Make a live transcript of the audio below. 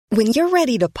When you're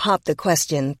ready to pop the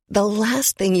question, the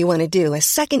last thing you want to do is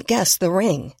second-guess the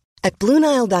ring. At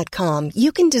BlueNile.com,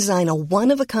 you can design a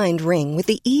one-of-a-kind ring with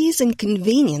the ease and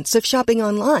convenience of shopping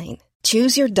online.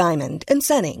 Choose your diamond and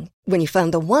setting. When you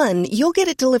find the one, you'll get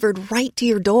it delivered right to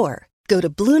your door. Go to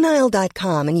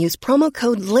BlueNile.com and use promo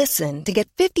code LISTEN to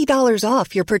get $50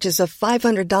 off your purchase of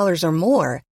 $500 or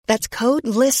more. That's code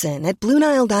LISTEN at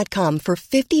BlueNile.com for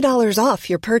 $50 off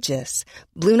your purchase.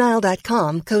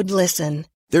 BlueNile.com, code LISTEN.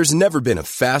 There's never been a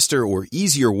faster or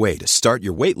easier way to start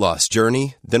your weight loss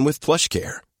journey than with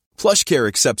PlushCare. PlushCare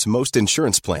accepts most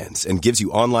insurance plans and gives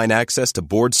you online access to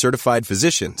board-certified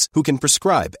physicians who can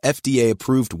prescribe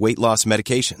FDA-approved weight loss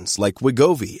medications like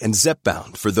Wegovy and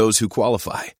Zepbound for those who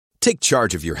qualify. Take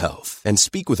charge of your health and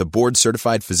speak with a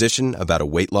board-certified physician about a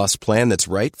weight loss plan that's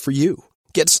right for you.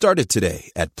 Get started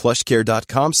today at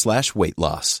plushcare.com/weight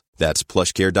loss. That's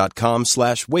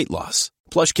plushcare.com/weight loss.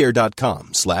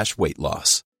 plushcare.com/weight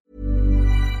loss.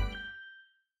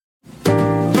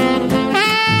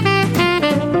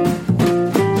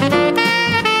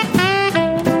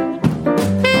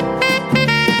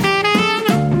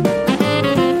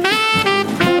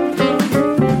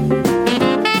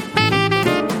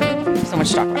 So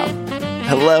much to talk about.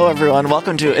 Hello, everyone.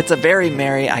 Welcome to It's a Very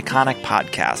Merry Iconic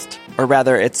Podcast. Or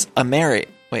rather, it's a merry...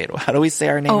 Wait, how do we say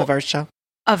our name of our show?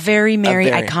 A Very Merry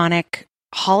Iconic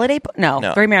Holiday... No,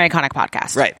 Very Merry Iconic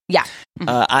Podcast. Right. Yeah.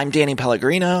 I'm Danny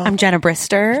Pellegrino. I'm Jenna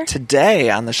Brister. Today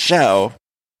on the show,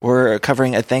 we're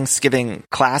covering a Thanksgiving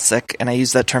classic, and I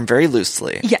use that term very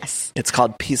loosely. Yes. It's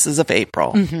called Pieces of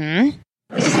April. Mm-hmm.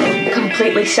 It's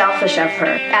completely selfish of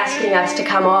her, asking us to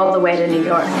come all the way to New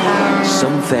York.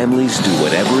 Some families do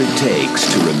whatever it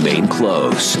takes to remain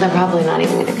close. They're probably not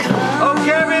even going to come.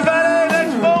 Okay, everybody,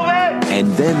 let's move it!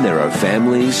 And then there are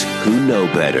families who know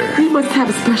better. We must have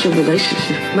a special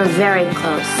relationship. We're very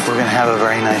close. We're going to have a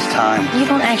very nice time. You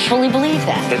don't actually believe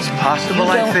that. It's possible,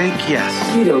 I think, yes.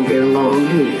 You don't get along,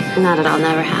 do you? Not at all,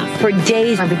 never have. For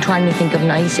days, I've been trying to think of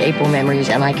nice April memories,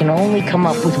 and I can only come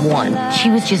up with one. She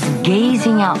was just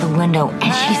gazing out the window,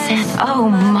 and she said, "Oh,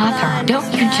 Mother,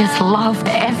 don't you just love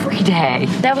every day?"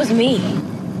 That was me.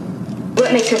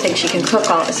 What makes her think she can cook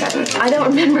all of a sudden? I don't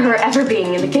remember her ever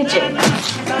being in the kitchen.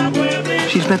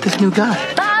 She's met this new guy.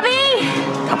 Bobby!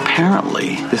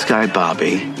 Apparently, this guy,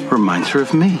 Bobby, reminds her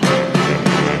of me.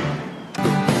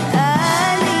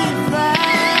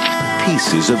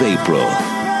 Pieces of April.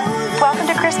 Welcome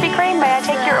to Krispy Kreme. May I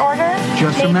take your order?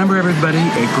 Just remember, everybody,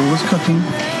 April was cooking.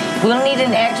 We'll need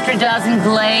an extra dozen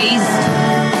glazed.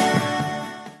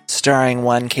 Starring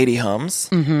one Katie Holmes.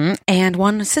 Mm-hmm. And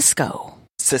one Cisco.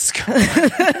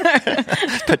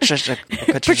 Patricia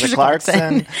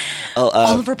Clarkson.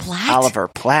 Oliver Platt. Oliver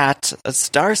Platt. A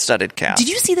star-studded cast. Did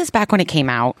you see this back when it came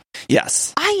out?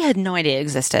 Yes. I had no idea it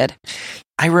existed.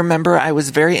 I remember I was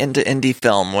very into indie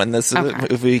film when this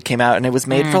movie came out, and it was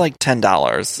made for like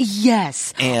 $10.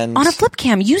 Yes. And on a flip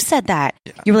cam, you said that.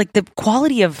 Yeah. You were like, the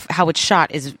quality of how it's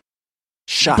shot is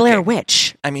shocking. Blair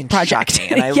Witch project.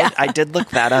 Shocking. And I did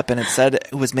look that up, and it said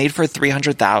it was made for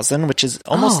 $300,000, which is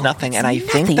almost nothing. And I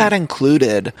think that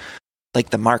included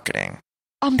like the marketing.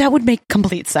 That would make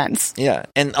complete sense. Yeah.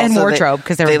 And wardrobe,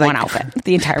 because there was one outfit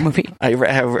the entire movie. I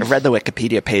read the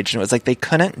Wikipedia page, and it was like they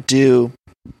couldn't do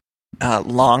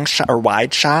long shot or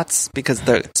wide shots because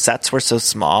the sets were so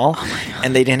small,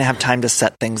 and they didn't have time to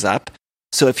set things up.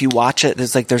 So if you watch it,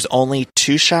 there's only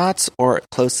 2 shots or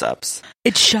close-ups.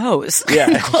 It shows.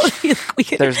 Yeah.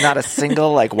 There's not a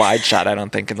single wide shot, I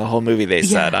don't think, in the whole movie, they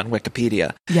said on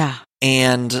Wikipedia. Yeah.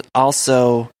 And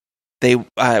also they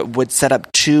would set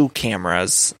up 2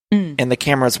 cameras, and the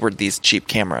cameras were these cheap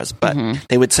cameras, but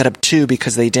they would set up 2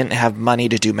 because they didn't have money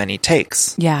to do many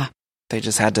takes. Yeah. They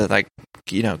just had to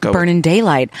go burn in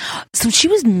daylight. So she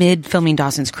was mid-filming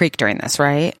Dawson's Creek during this,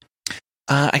 right?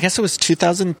 I guess it was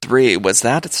 2003. Was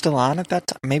that still on at that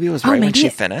time? Maybe it was when she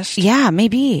finished. Yeah,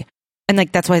 maybe. And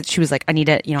that's why she was like, I need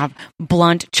to, have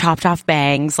blunt, chopped off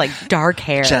bangs, dark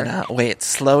hair. Jenna, wait,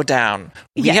 slow down.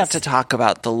 We have to talk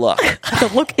about the look.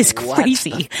 The look is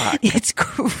crazy. It's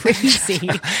crazy.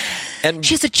 And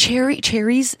she has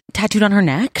cherries tattooed on her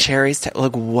neck. Cherries,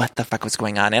 what the fuck was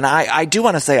going on? And I do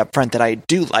want to say up front that I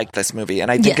do like this movie,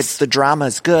 and I think the drama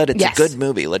is good. It's a good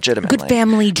movie, legitimately. Good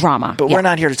family drama. But we're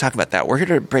not here to talk about that. We're here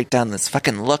to break down this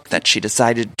fucking look that she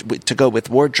decided to go with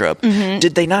wardrobe. Mm-hmm.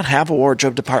 Did they not have a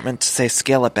wardrobe department to say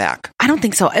scale it back? I don't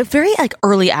think so. A very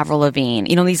early Avril Lavigne.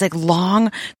 These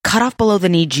long, cut off below the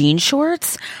knee jean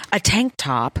shorts, a tank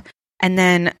top, And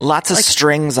then lots of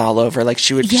strings all over. Like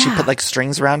she put like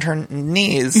strings around her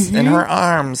knees and her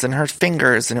arms and her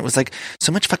fingers. And it was like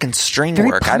so much fucking string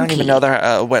work. Punky. I don't even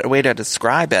know what way to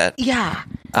describe it. Yeah.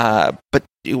 But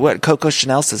what Coco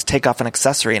Chanel says, take off an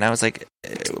accessory. And I was like,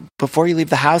 before you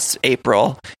leave the house,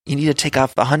 April, you need to take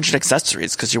off 100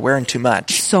 accessories because you're wearing too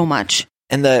much. So much.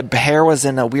 And the hair was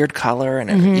in a weird color. And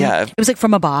it was like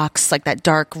from a box, like that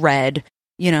dark red,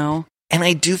 you know. And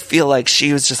I do feel like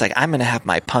she was just like, I'm going to have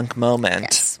my punk moment.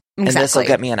 Yes, exactly. And this will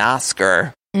get me an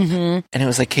Oscar. Mm-hmm. And it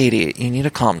was like, Katie, you need to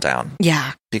calm down.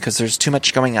 Yeah. Because there's too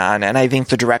much going on. And I think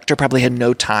the director probably had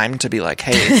no time to be like,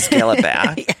 hey, scale it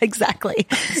back. Yeah, exactly.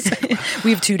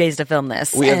 We have 2 days to film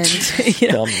this.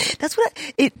 That's what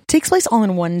it takes place all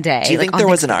in one day. Do you think there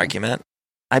was an argument?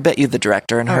 I bet you the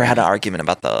director and her had an argument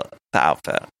about the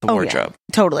outfit, the wardrobe.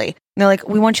 Yeah, totally. And they're like,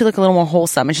 we want you to look a little more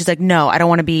wholesome. And she's like, no, I don't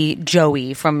want to be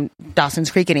Joey from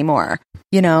Dawson's Creek anymore.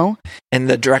 You know? And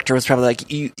the director was probably like,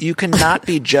 you can not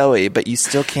be Joey, but you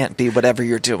still can't be whatever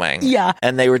you're doing. Yeah.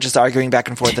 And they were just arguing back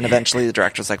and forth. And eventually the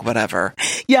director was like, whatever.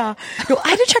 Yeah. No, I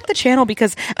had to check the channel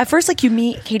because at first, like, you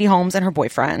meet Katie Holmes and her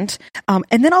boyfriend. And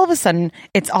then all of a sudden,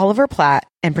 it's Oliver Platt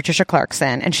and Patricia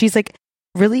Clarkson. And she's like,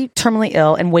 really terminally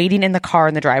ill and waiting in the car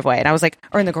in the driveway. And I was like,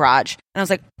 or in the garage. And I was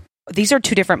like, these are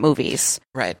two different movies.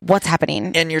 Right. What's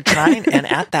happening? And you're trying, and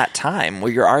at that time where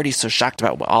you're already so shocked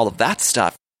about all of that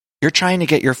stuff, you're trying to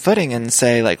get your footing and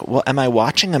say like, well, am I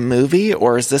watching a movie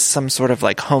or is this some sort of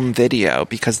like home video?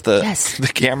 Because the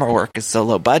camera work is so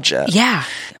low budget. Yeah.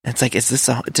 And it's like,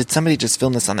 did somebody just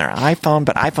film this on their iPhone?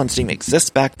 But iPhones didn't even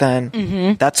exist back then.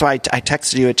 Mm-hmm. That's why I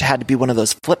texted you. It had to be one of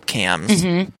those flip cams.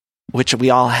 Mm-hmm. Which we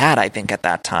all had, I think, at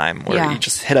that time, where you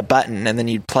just hit a button and then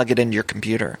you'd plug it into your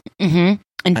computer. Mm-hmm.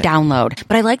 And download.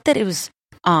 But I like that it was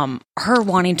her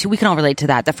wanting to, we can all relate to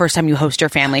that, the first time you host your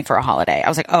family for a holiday. I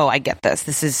was like, oh, I get this.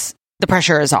 This is, the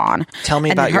pressure is on. Tell me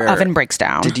and about her oven breaks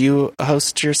down. Did you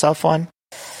host yourself one?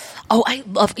 Oh, I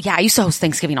used to host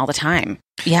Thanksgiving all the time.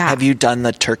 Yeah. Have you done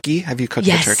the turkey? Have you cooked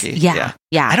the turkey? Yeah.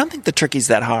 I don't think the turkey's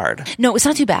that hard. No, it's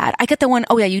not too bad. I get the one,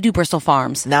 you do Bristol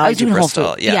Farms. Now I do Bristol,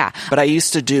 Whole Food. Yeah. But I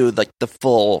used to do like the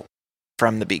full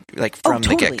from the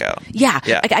the get-go. Yeah.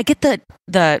 Like I get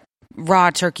the raw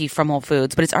turkey from Whole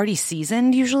Foods, but it's already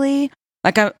seasoned usually.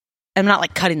 Like I'm not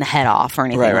like cutting the head off or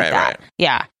anything like that. Right.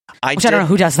 Yeah. I don't know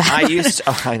who does that. I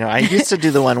used to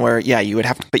do the one where you would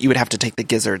have to take the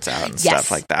gizzards out and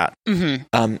stuff like that.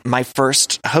 Mm-hmm. My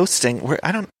first hosting,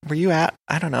 I don't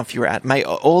know if you were at my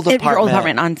old apartment. Your old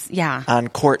apartment on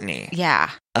Courtney. Yeah.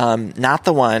 Not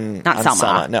the one on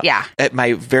Selma. No. Yeah. At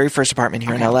my very first apartment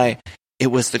here in LA. It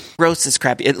was the grossest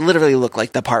crappy. It literally looked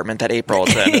like the apartment that April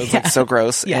was in. It was like so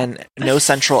gross and no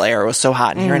central air. It was so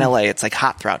hot. And here in LA, it's like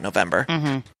hot throughout November.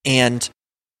 Mm-hmm. And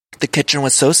the kitchen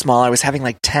was so small. I was having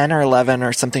like 10 or 11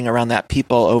 or something around that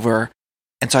people over.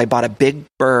 And so I bought a big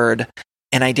bird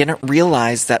and I didn't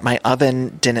realize that my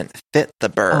oven didn't fit the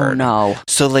bird. Oh no.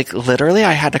 So like literally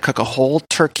I had to cook a whole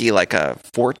turkey, like a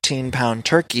 14-pound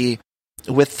turkey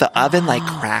with the oven like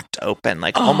cracked open,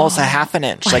 like almost a half an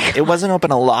inch. Like it wasn't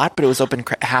open a lot, but it was open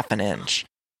half an inch.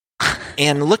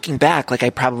 And looking back, like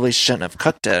I probably shouldn't have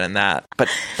cooked it in that, but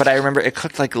I remember it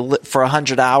cooked like for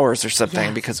 100 hours or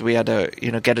something because we had to,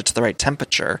 get it to the right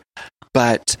temperature.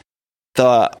 But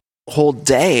the whole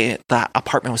day, the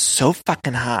apartment was so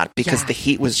fucking hot because the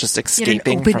heat was just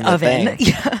escaping from the oven. thing.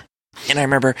 Yeah. And I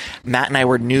remember Matt and I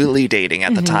were newly dating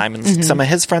at the time, and some of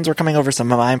his friends were coming over,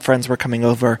 some of my friends were coming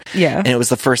over. Yeah. And it was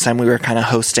the first time we were kind of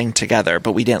hosting together,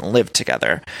 but we didn't live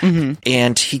together. Mm-hmm.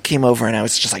 And he came over, and I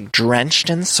was just like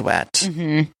drenched in sweat.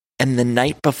 Mm-hmm. And the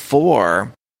night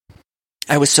before,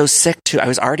 I was so sick too. I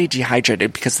was already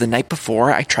dehydrated because the night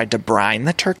before I tried to brine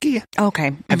the turkey.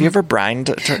 Okay. Have you ever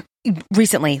brined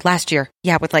recently? Last year.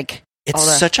 Yeah, with like...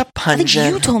 It's such a pungent... I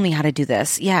think you told me how to do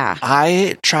this. Yeah.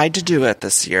 I tried to do it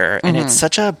this year, and it's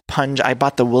such a pungent... I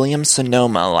bought the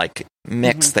Williams-Sonoma, like,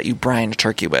 mix that you brine a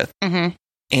turkey with. Mm-hmm.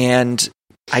 And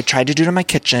I tried to do it in my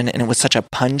kitchen, and it was such a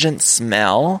pungent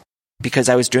smell because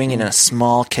I was doing it in a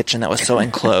small kitchen that was so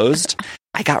enclosed.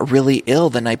 I got really ill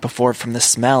the night before from the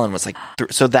smell and was like...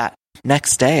 So that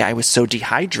next day, I was so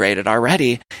dehydrated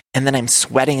already, and then I'm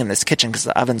sweating in this kitchen because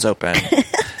the oven's open.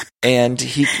 And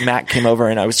Matt came over,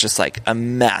 and I was just like a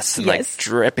mess, and like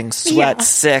dripping sweat,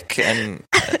 sick, and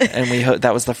that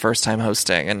was the first time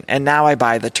hosting. And now I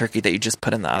buy the turkey that you just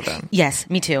put in the oven. Yes,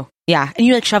 me too. Yeah, and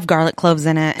you like shove garlic cloves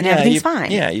in it, and everything's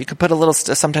fine. Yeah, you could put a little.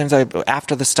 Sometimes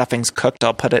after the stuffing's cooked,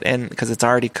 I'll put it in because it's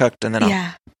already cooked, and then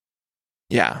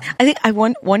Yeah. I think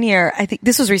one year, I think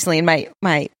this was recently in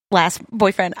my last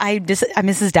boyfriend, I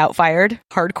Mrs. Doubtfired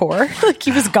hardcore. Like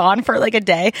he was gone for like a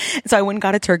day. So I went and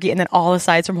got a turkey and then all the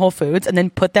sides from Whole Foods and then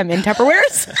put them in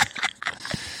Tupperwares.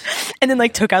 and then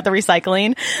like took out the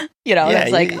recycling. You know, Yeah,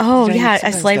 it's like, you I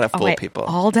sometimes slaved gotta fool away people.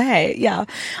 all day. Yeah.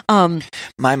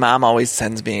 My mom always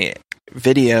sends me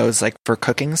videos like for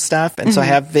cooking stuff, and so I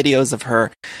have videos of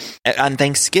her on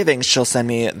Thanksgiving. She'll send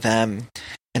me them,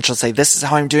 and she'll say, "This is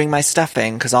how I'm doing my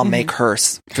stuffing," because I'll make her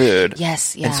food.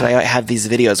 Yes, yeah. And so I have these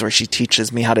videos where she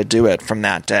teaches me how to do it from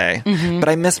that day. But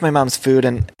I miss my mom's food,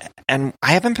 and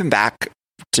I haven't been back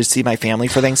to see my family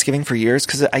for Thanksgiving for years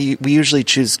because we usually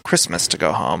choose Christmas to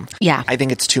go home. Yeah. I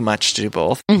think it's too much to do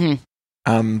both.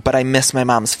 But I miss my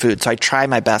mom's food, so I try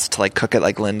my best to like cook it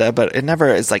like Linda, but it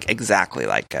never is like exactly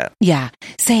like it. Yeah,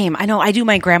 same. I know I do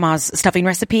my grandma's stuffing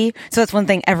recipe. So that's one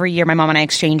thing every year my mom and I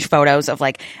exchange photos of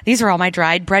like, these are all my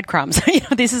dried breadcrumbs.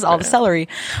 This is all the celery.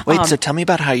 Wait, so tell me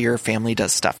about how your family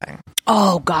does stuffing.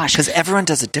 Oh gosh. Because everyone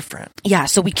does it different. Yeah.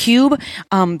 So we cube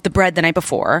the bread the night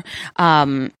before,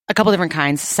 a couple different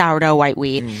kinds, sourdough, white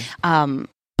wheat.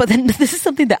 But then this is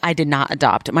something that I did not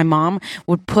adopt. My mom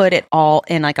would put it all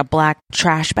in like a black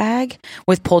trash bag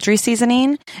with poultry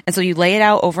seasoning. And so you lay it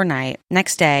out overnight.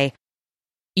 Next day,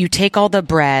 you take all the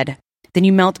bread, then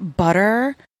you melt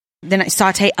butter, then I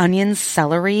saute onions,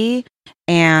 celery,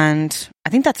 and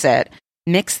I think that's it.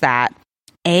 Mix that,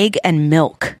 egg and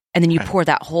milk. And then you pour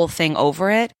that whole thing over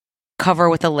it,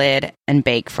 cover with a lid, and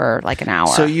bake for like an hour.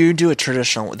 So you do a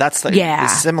traditional, that's like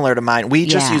similar to mine. We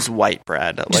just use white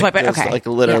bread. Just white bread, okay. Like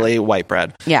literally white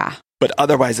bread. Yeah. But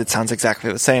otherwise it sounds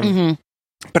exactly the same.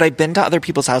 But I've been to other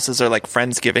people's houses or like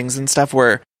Friendsgivings and stuff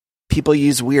where people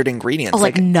use weird ingredients. Oh,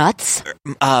 like nuts?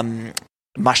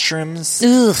 Mushrooms.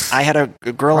 Ugh. I had a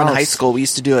girl in high school, we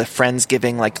used to do a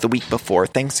Friendsgiving like the week before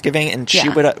Thanksgiving, and she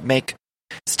would make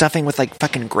stuffing with like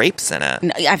fucking grapes in it.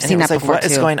 No, I've seen that like, before what too.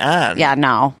 is going on? Yeah,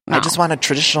 no. I just want a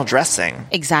traditional dressing.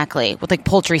 Exactly. With like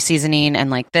poultry seasoning and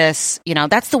like this,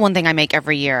 that's the one thing I make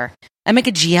every year. I make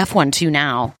a GF one too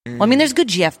now. Well, I mean, there's good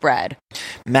GF bread.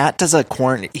 Matt does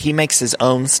he makes his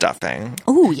own stuffing.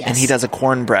 Oh, yes. And he does a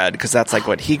cornbread because that's like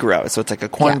what he grows. So it's like a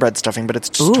cornbread stuffing, but it's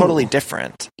just totally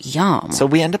different. Yum. So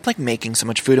we end up like making so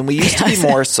much food, and we used to be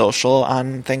more social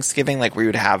on Thanksgiving. Like we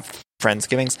would have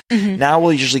Friendsgivings. Now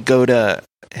we'll usually go to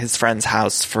his friend's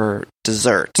house for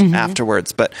dessert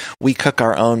afterwards, but we cook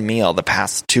our own meal the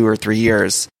past 2 or 3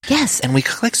 years. Yes. And we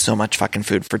cook like so much fucking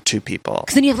food for 2 people.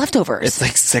 Because then you have leftovers. It's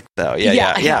like sick though.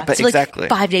 Yeah. But so exactly.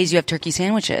 Like 5 days you have turkey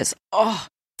sandwiches. Oh,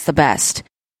 it's the best.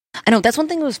 I know that's one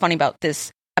thing that was funny about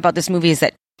this movie is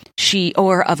that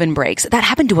oven breaks. That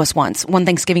happened to us once. One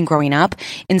Thanksgiving growing up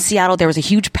in Seattle, there was a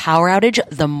huge power outage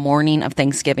the morning of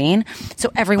Thanksgiving. So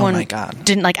everyone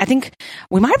didn't I think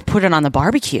we might have put it on the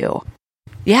barbecue.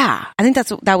 Yeah, I think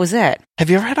that was it.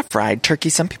 Have you ever had a fried turkey?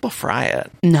 Some people fry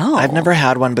it. No. I've never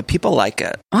had one, but people like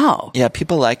it. Oh. Yeah,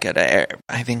 people like it.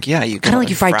 I think, you kind of like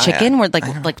you fried chicken where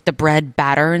like the bread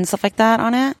batter and stuff like that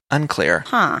on it? Unclear.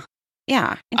 Huh.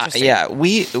 Yeah. Interesting. Yeah,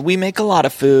 we make a lot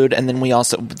of food, and then we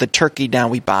also, the turkey now,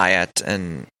 we buy it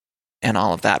and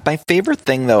all of that. My favorite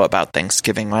thing, though, about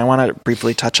Thanksgiving, I want to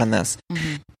briefly touch on this,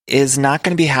 is not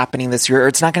going to be happening this year, or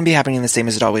it's not going to be happening the same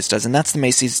as it always does, and that's the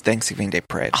Macy's Thanksgiving Day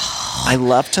Parade. I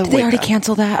love to Did they already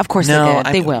cancel that? Of course they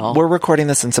did. They will. We're recording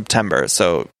this in September,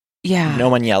 so no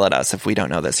one yell at us if we don't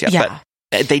know this yet. Yeah.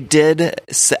 But they did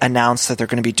announce that they're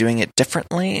going to be doing it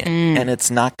differently,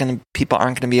 and people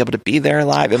aren't going to be able to be there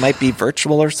live. It might be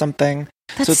virtual or something.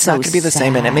 So it's not going to be the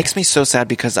same. And it makes me so sad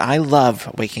because I love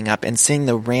waking up and seeing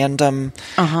the random,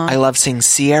 I love seeing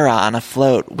Sierra on a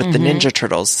float with the Ninja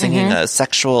Turtles singing a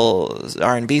sexual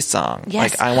R&B song.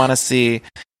 Yes. Like I want to see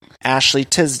Ashley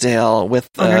Tisdale with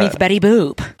Underneath Betty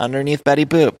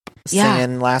Boop.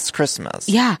 Singing Last Christmas.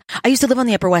 Yeah. I used to live on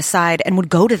the Upper West Side and would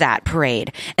go to that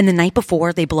parade. And the night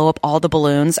before, they blow up all the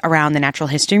balloons around the Natural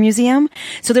History Museum.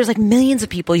 So there's like millions of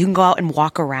people. You can go out and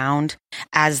walk around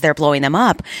as they're blowing them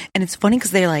up. And it's funny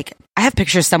because they're like, I have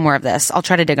pictures somewhere of this. I'll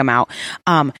try to dig them out.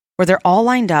 Where they're all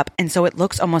lined up. And so it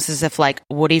looks almost as if like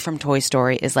Woody from Toy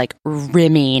Story is like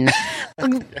rimming,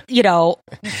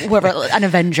 whoever, an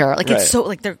Avenger. Like it's so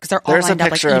like they're all lined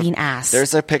up like eating ass.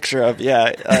 There's a picture of,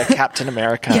 Captain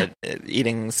America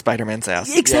eating Spider-Man's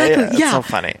ass. Exactly. It's so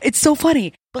funny. It's so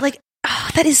funny. But like,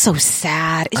 that is so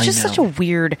sad. It's just such a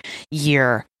weird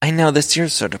year. I know. This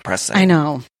year's so depressing. I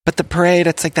know. But the parade,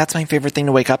 it's like, that's my favorite thing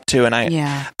to wake up to. And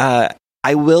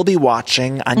I will be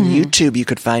watching on YouTube. You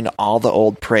could find all the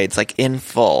old parades like in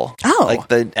full. Oh. Like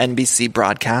the NBC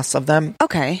broadcasts of them.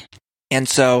 Okay. And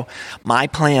so my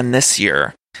plan this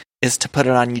year is to put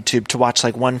it on YouTube to watch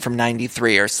like one from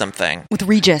 93 or something. With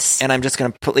Regis. And I'm just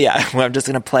going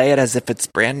to play it as if it's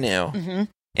brand new.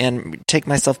 And take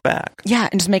myself back. Yeah,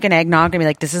 and just make an eggnog and be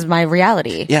like, this is my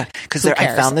reality. Yeah, because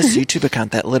I found this YouTube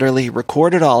account that literally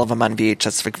recorded all of them on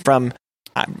VHS from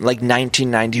like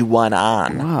 1991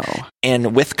 on. Whoa.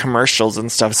 And with commercials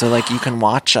and stuff. So like you can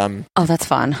watch them. Oh, that's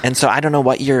fun. And so I don't know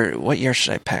what year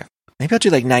should I pick? Maybe I'll do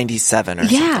like 97 or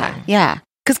something. Yeah.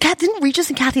 Because didn't Regis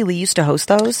and Kathy Lee used to host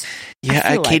those?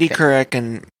 Yeah, Katie Couric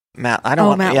and Matt. I don't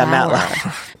want Matt Matt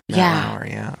Lauer. Lauer,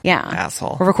 yeah.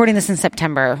 Asshole. We're recording this in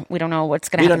September. We don't know what's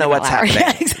going to happen. We don't know what's happening.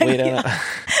 Yeah, exactly. We don't know.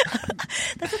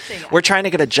 That's the thing. We're trying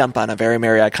to get a jump on a Very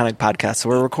Merry Iconic podcast, so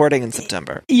we're recording in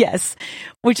September. Yes.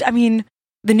 Which, I mean,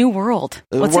 the new world.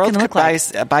 What's it going to look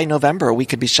like? By November, we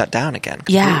could be shut down again.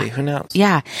 Completely. Yeah. Who knows?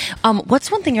 Yeah. What's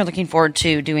one thing you're looking forward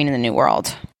to doing in the new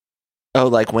world? Oh,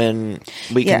 like when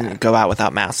we can go out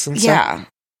without masks and stuff?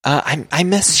 Yeah. I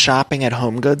miss shopping at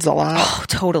Home Goods a lot. Oh,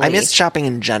 totally. I miss shopping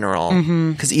in general.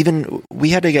 Because even we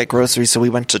had to get groceries, so we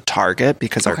went to Target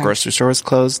because our grocery store was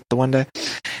closed the one day.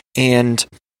 And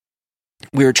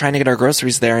we were trying to get our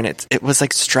groceries there, and it was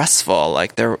like stressful.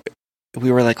 Like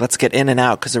we were like, let's get in and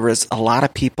out because there was a lot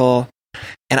of people.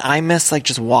 And I miss like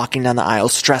just walking down the aisle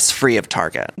stress-free of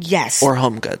Target. Yes. Or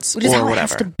Home Goods. Which is how whatever. it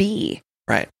has to be.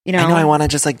 Right. You know? I know I want to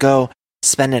just like go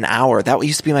spend an hour. That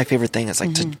used to be my favorite thing. Is like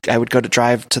I would go to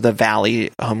drive to the Valley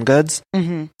Home Goods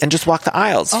and just walk the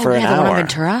aisles for an the hour. one on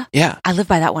Ventura? Yeah. I live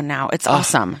by that one now. It's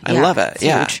awesome. I love it.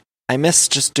 Yeah. Huge. I miss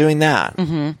just doing that.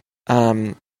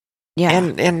 Yeah.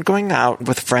 And going out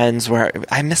with friends where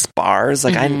I miss bars.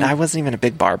 Like I wasn't even a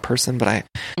big bar person, but I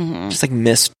just like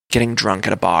missed getting drunk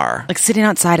at a bar. Like sitting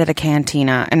outside at a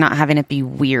cantina and not having it be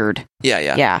weird. Yeah.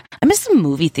 Yeah. I miss the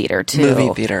movie theater too.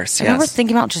 Movie theaters, I remember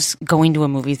thinking about just going to a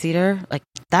movie theater. Like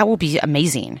that will be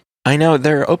amazing. I know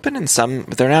they're open in some,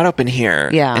 they're not open here.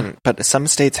 Yeah. But some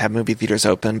states have movie theaters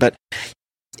open. But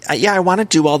I want to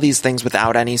do all these things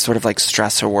without any sort of like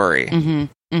stress or worry.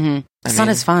 It's not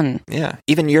as fun. Yeah.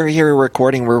 Even you're here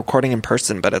recording, we're recording in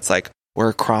person, but it's like we're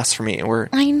across from you. We're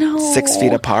I know 6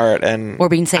 feet apart and we're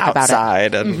being safe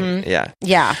outside about it. And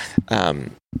Yeah.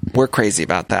 We're crazy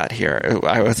about that here.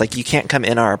 I was like, you can't come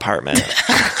in our apartment.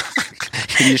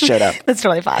 You showed up. That's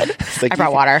totally fine. Like, I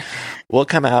brought water. We'll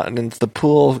come out and it's the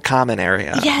pool common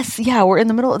area. Yes. Yeah. We're in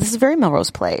the middle. This is very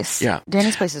Melrose Place. Yeah.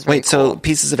 Danny's place is very Wait, so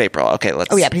Pieces of April. Okay,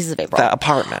 let's. Oh, yeah. Pieces of April. The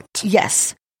apartment.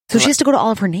 Yes. So she has to go to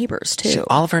all of her neighbors, too.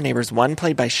 All of her neighbors. One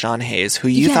played by Sean Hayes, who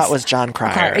you thought was John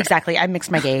Cryer. Exactly. I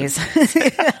mixed my gaze.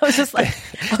 I was just like,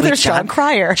 oh, there's John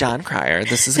Cryer. John Cryer.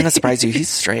 This is going to surprise you. He's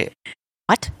straight.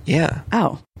 What? Yeah.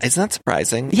 Oh. Isn't that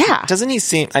surprising? Yeah. Doesn't he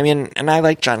seem, I mean, and I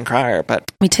like John Cryer, but.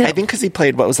 Me too. I think because he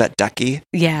played, what was that, Ducky?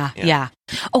 Yeah.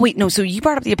 Oh, wait, no. So you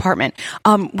brought up the apartment.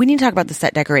 We need to talk about the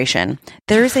set decoration.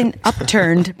 There's an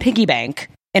upturned piggy bank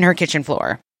in her kitchen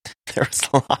floor. There was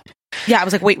a lot. Yeah. I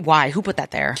was like, wait, why? Who put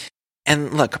that there?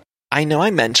 And look, I know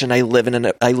I mentioned I lived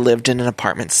in an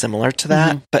apartment similar to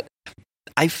that, but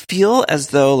I feel as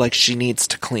though like she needs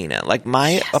to clean it. Like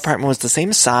my apartment was the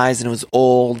same size and it was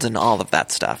old and all of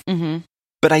that stuff.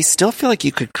 But I still feel like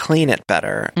you could clean it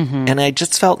better. And I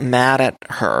just felt mad at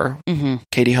her,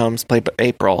 Katie Holmes played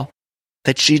April,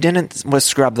 that she didn't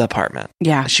scrub the apartment.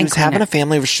 Yeah. She was having a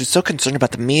family where she was so concerned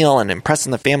about the meal and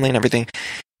impressing the family and everything.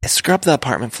 Scrub the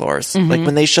apartment floors. Like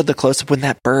when they showed the close-up when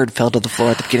that bird fell to the floor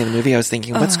at the beginning of the movie, I was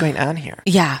thinking, what's going on here?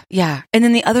 Yeah. And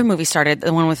then the other movie started,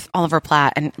 the one with Oliver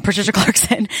Platt and Patricia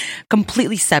Clarkson,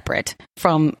 completely separate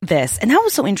from this. And that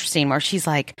was so interesting where she's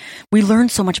like, we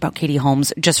learned so much about Katie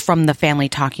Holmes just from the family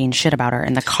talking shit about her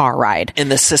in the car ride.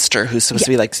 And the sister who's supposed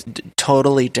to be like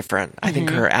totally different. I think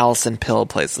her Allison Pill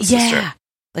plays the sister.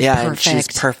 Like and she's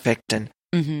perfect and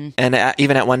and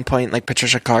even at one point, like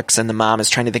Patricia Clarkson, the mom is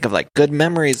trying to think of like good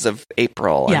memories of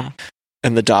April.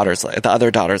 And the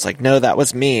other daughter's like, no, that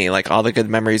was me. Like all the good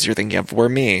memories you're thinking of were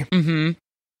me.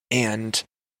 And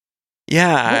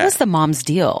what was the mom's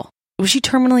deal? Was she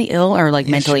terminally ill or like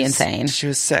mentally insane? She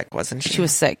was sick, wasn't she? She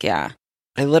was sick. Yeah.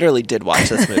 I literally did watch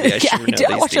this movie. I did.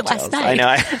 I watched it last night. I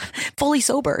know. Fully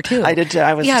sober too. I did too.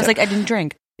 I was like, I didn't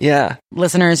drink. Yeah.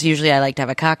 Listeners, usually I like to have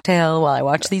a cocktail while I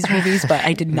watch these movies, but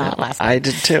I did not last night. I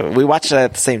did too. We watched it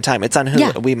at the same time. It's on Hulu.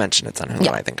 Yeah. We mentioned it's on Hulu,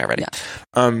 I think, already.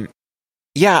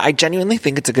 Yeah. I genuinely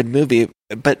think it's a good movie,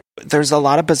 but there's a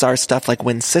lot of bizarre stuff like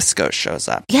when Cisco shows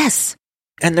up. Yes.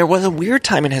 And there was a weird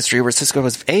time in history where Cisco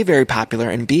was A, very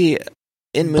popular, and B,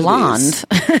 in movies. Blonde.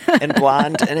 And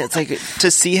blonde. And it's like, to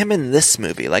see him in this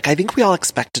movie, like, I think we all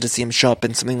expected to see him show up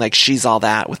in something like She's All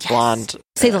That with blonde,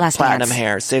 Save the Last platinum Dance.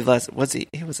 hair. Save the Last, was he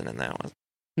wasn't in that one.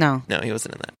 No, he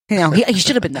wasn't in that. No, he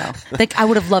should have been though. Like I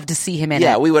would have loved to see him in it.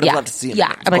 Yeah, we would have loved to see him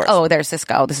in it. I'm like, oh, there's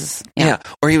Cisco. This is,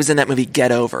 Or he was in that movie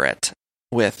Get Over It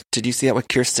with, did you see that with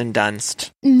Kirsten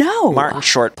Dunst? No. Martin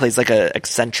Short plays like a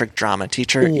eccentric drama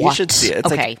teacher. What? You should see it.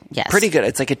 It's okay, like pretty good.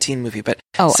 It's like a teen movie, but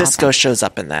Cisco awesome. shows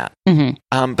up in that.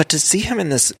 But to see him in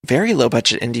this very low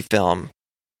budget indie film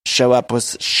show up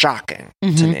was shocking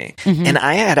to me. And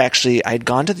I'd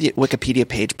gone to the Wikipedia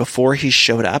page before he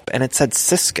showed up, and it said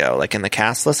Cisco, like in the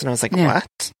cast list, and I was like,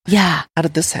 what? Yeah. How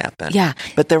did this happen? Yeah.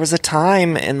 But there was a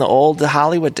time in the old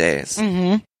Hollywood days.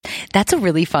 That's a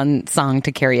really fun song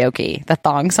to karaoke, the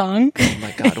thong song. Oh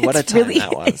my God, what a time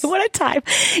that was. What a time.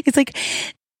 It's like,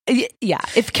 yeah,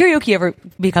 if karaoke ever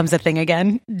becomes a thing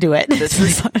again, do it.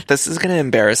 This is going to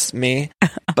embarrass me,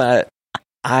 but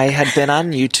I had been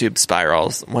on YouTube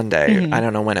Spirals one day. I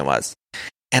don't know when it was.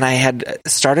 And I had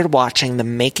started watching the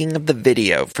making of the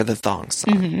video for the thong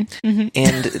song.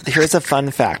 And here's a fun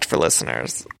fact for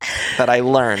listeners that I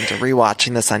learned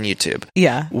rewatching this on YouTube.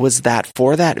 Yeah. Was that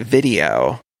for that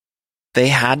video, they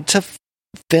had to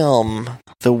film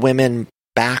the women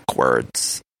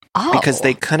backwards because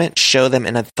they couldn't show them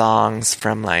in a thongs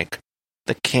from like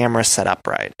the camera set up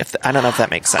right. I don't know if that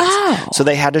makes sense. So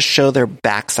they had to show their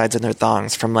backsides and their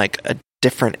thongs from like a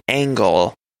different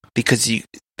angle because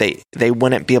they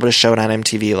wouldn't be able to show it on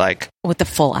MTV like with the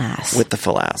full ass.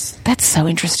 That's so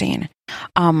interesting.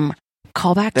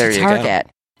 Call back there to Target.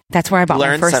 That's where I bought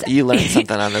my first. You learned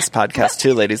something on this podcast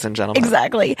too, ladies and gentlemen.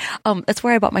 Exactly. That's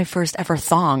where I bought my first ever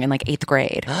thong in like 8th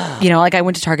grade. You know, like I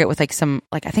went to Target with like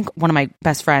I think one of my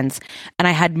best friends, and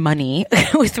I had money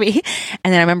with me,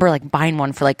 and then I remember like buying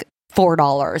one for like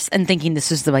 $4 and thinking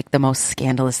this was the most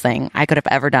scandalous thing I could have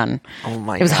ever done. Oh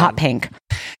my God. It was hot pink.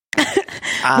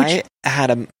 I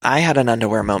had an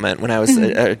underwear moment when I was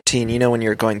a teen. You know, when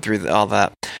you're going through all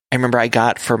that. I remember I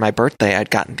got for my birthday, I'd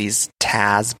gotten these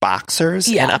Taz boxers,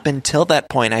 and up until that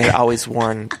point, I had always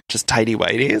worn just tighty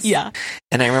whities. Yeah,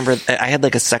 and I remember I had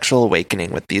like a sexual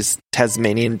awakening with these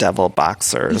Tasmanian Devil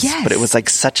boxers. Yes. But it was like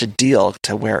such a deal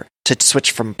to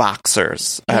switch from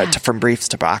boxers from briefs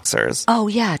to boxers. Oh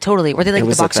yeah, totally. Were they like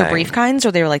the boxer brief kinds,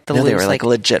 or they were like the loose? They were like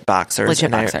legit boxers.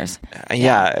 Legit boxers.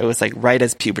 It was like right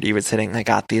as puberty was hitting, I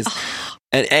got these.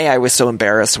 And A, I was so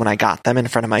embarrassed when I got them in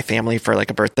front of my family for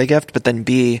like a birthday gift, but then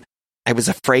B, I was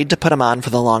afraid to put them on for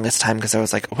the longest time because I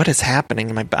was like, what is happening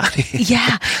in my body?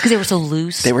 Yeah, because they were so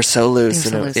loose. It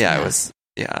was.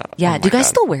 Yeah. Oh do you guys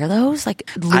still wear those?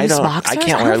 Like loose boxers? I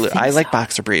can't wear. I like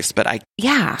boxer briefs, but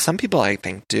some people I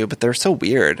think do, but they're so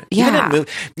weird. Yeah.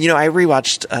 I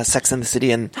rewatched Sex and the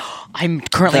City, and I'm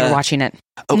currently watching it.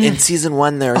 Oh, in season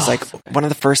 1, there's like one of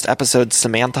the first episodes,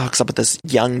 Samantha hooks up with this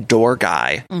young door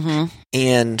guy,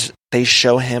 and they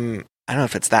show him, I don't know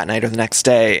if it's that night or the next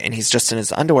day, and he's just in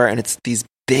his underwear, and it's these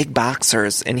big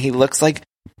boxers, and he looks like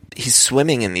he's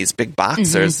swimming in these big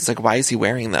boxers. It's like, why is he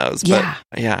wearing those? But,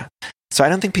 yeah. So I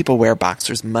don't think people wear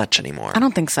boxers much anymore. I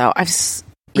don't think so.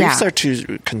 Briefs are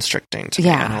too constricting to me.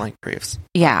 I don't like briefs.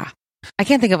 Yeah. I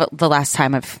can't think of the last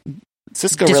time I've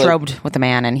disrobed with a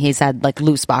man and he's had like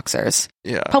loose boxers.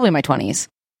 Yeah. Probably in my 20s.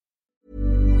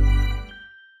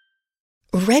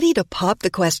 Ready to pop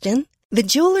the question? The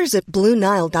jewelers at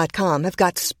BlueNile.com have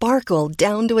got sparkle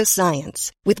down to a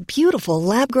science with beautiful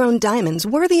lab-grown diamonds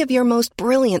worthy of your most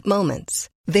brilliant moments.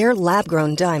 Their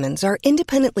lab-grown diamonds are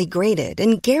independently graded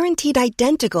and guaranteed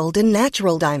identical to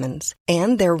natural diamonds,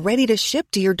 and they're ready to ship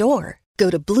to your door. Go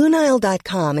to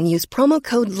BlueNile.com and use promo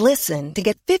code LISTEN to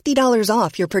get $50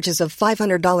 off your purchase of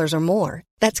 $500 or more.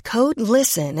 That's code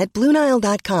LISTEN at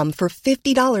BlueNile.com for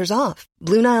 $50 off.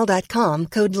 BlueNile.com,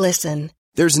 code LISTEN.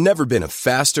 There's never been a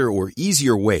faster or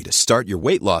easier way to start your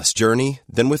weight loss journey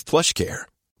than with PlushCare.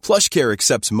 PlushCare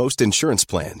accepts most insurance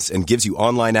plans and gives you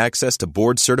online access to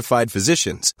board-certified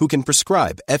physicians who can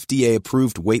prescribe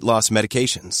FDA-approved weight loss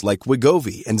medications like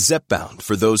Wegovy and Zepbound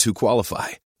for those who qualify.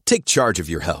 Take charge of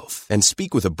your health and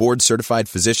speak with a board-certified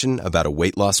physician about a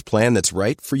weight loss plan that's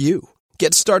right for you.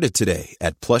 Get started today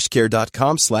at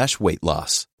plushcare.com/weight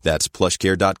loss. That's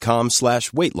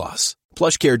plushcare.com/weight loss.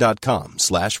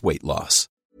 plushcare.com/weight loss.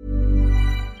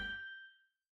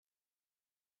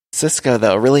 Cisco,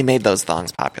 though, really made those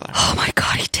thongs popular. Oh my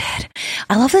God, he did.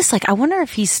 I love this. Like, I wonder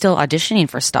if he's still auditioning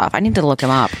for stuff. I need to look him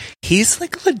up. He's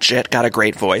like legit got a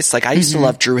great voice. Like I used to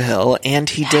love Drew Hill, and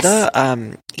he did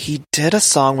a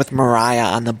song with Mariah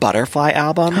on the Butterfly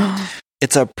album.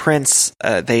 It's a Prince.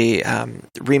 They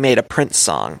remade a Prince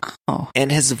song,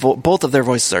 and both of their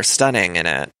voices are stunning in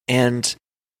it. And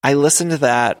I listen to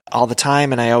that all the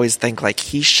time, and I always think like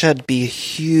he should be a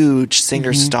huge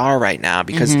singer star right now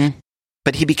because.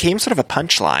 But he became sort of a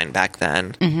punchline back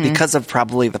then because of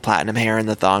probably the platinum hair and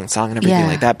the thong song and everything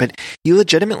like that. But he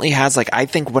legitimately has, like, I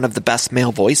think one of the best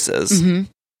male voices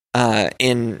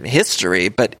in history,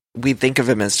 but we think of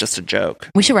him as just a joke.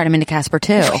 We should write him into Casper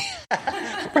too.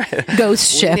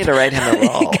 Ghost Ship. We need to write him a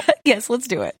role. Yes, let's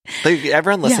do it.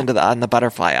 Everyone listened to on the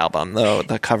Butterfly album, though,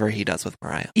 the cover he does with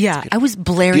Mariah. Yeah, I was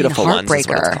blaring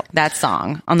Heartbreaker, that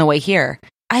song, on the way here.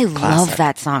 I love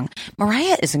that song.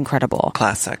 Mariah is incredible.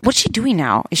 Classic. What's she doing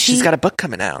now? She's got a book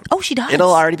coming out. Oh, she does?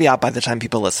 It'll already be out by the time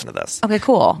people listen to this. Okay,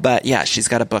 cool. But yeah, she's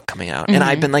got a book coming out. And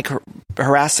I've been like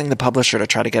harassing the publisher to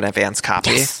try to get an advance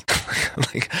copy. Yes.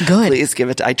 Like, good. Please give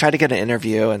it I tried to get an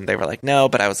interview and they were like, no,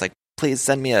 but I was like, please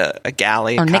send me a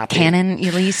galley or copy. Nick Cannon,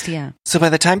 at least, yeah. So by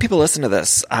the time people listen to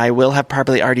this, I will have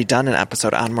probably already done an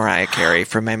episode on Mariah Carey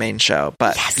for my main show.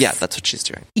 But yeah, that's what she's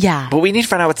doing. Yeah. But we need to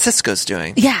find out what Sisqo's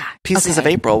doing. Yeah. Pieces of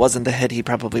April wasn't the hit he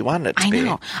probably wanted it to be. I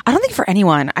know. I don't think for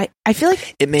anyone. I feel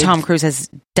like Tom Cruise has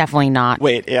definitely not.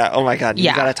 Wait, yeah. Oh my God. You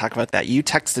Yeah. got to talk about that. You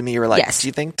texted me. You were like, Yes. do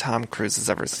you think Tom Cruise has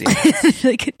ever seen this?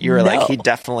 Like, You were like, no. he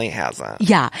definitely hasn't.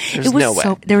 Yeah. There's no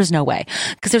way. There was no way.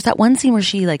 Because there's that one scene where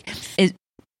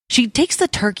she takes the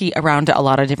turkey around to a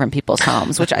lot of different people's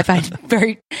homes, which I find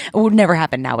it would never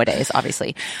happen nowadays,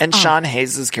 obviously. And Sean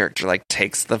Hayes' character like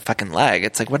takes the fucking leg.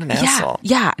 It's like, what an asshole.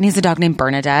 Yeah. And he's a dog named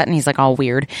Bernadette and he's like all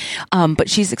weird. But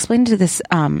she's explaining to this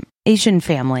Asian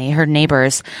family, her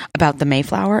neighbors, about the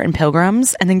Mayflower and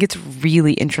Pilgrims, and then gets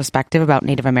really introspective about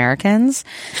Native Americans.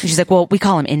 And she's like, well, we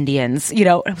call them Indians, And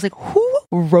I was like, who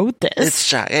wrote this? It's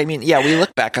shocking. I mean, yeah, we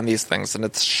look back on these things and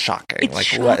it's shocking.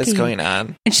 It's what is shocking. going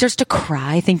on? And she starts to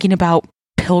cry thinking about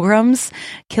Pilgrims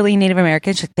killing Native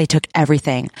Americans. She's like, they took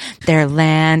everything, their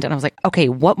land. And I was like, okay,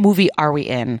 what movie are we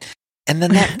in? And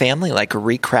then that family like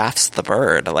recrafts the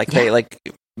bird. Like they like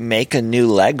make a new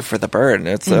leg for the bird. And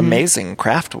it's amazing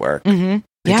craft work. Mm-hmm.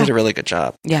 They did a really good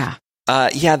job. Yeah.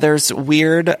 Yeah, there's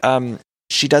weird.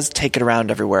 She does take it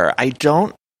around everywhere. I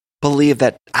don't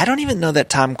even know that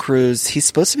Tom Cruise, he's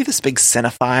supposed to be this big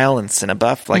cinephile and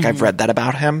cinebuff. Like I've read that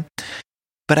about him,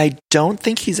 but I don't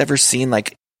think he's ever seen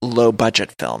like low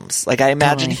budget films. Like I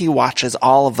imagine he watches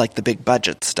all of like the big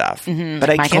budget stuff,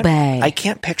 but Michael Bay. I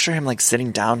can't picture him like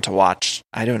sitting down to watch,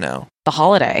 I don't know. The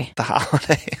Holiday.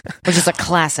 Which is a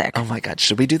classic. Oh my God.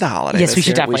 Should we do The Holiday? Yes, we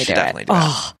should year? definitely do it.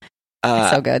 Oh,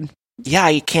 it's so good. Yeah,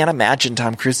 I can't imagine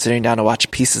Tom Cruise sitting down to watch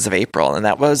Pieces of April. And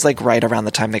that was like right around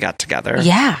the time they got together.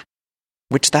 Yeah.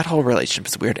 Which that whole relationship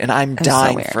is weird. And I'm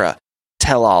dying for a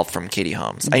tell-all from Katie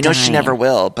Holmes. I know she never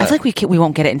will, but I feel like we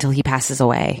won't get it until he passes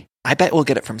away. I bet we'll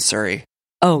get it from Suri.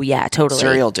 Oh, yeah, totally.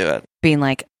 Suri will do it. Being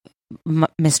like,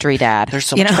 mystery dad. There's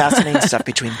so much fascinating stuff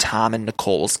between Tom and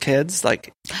Nicole's kids.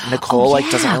 Like Nicole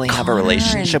doesn't really have a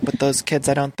relationship with those kids,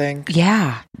 I don't think.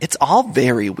 Yeah. It's all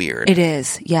very weird. It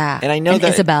is, yeah. And I know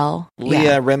that Isabel.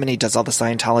 Leah Remini does all the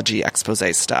Scientology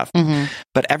expose stuff.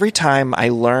 But every time I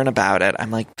learn about it,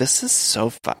 I'm like, this is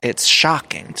so it's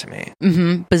shocking to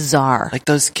me. Bizarre. Like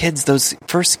those kids, those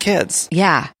first kids.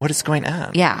 Yeah. What is going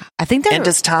on? Yeah. I think And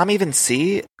does Tom even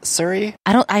see Suri?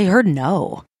 I heard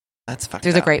no. That's fucked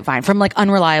Through up. the grapevine from like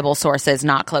unreliable sources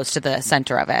not close to the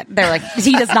center of it. They're like,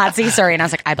 he does not see Suri. And I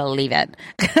was like, I believe it.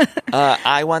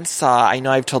 I once saw, I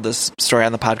know I've told this story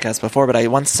on the podcast before, but I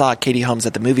once saw Katie Holmes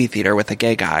at the movie theater with a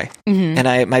gay guy.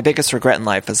 And my biggest regret in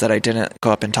life is that I didn't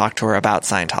go up and talk to her about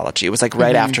Scientology. It was like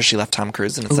right after she left Tom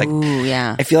Cruise. And it's like,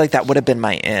 yeah. I feel like that would have been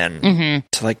my in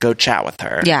to like go chat with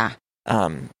her. Yeah.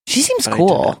 She seems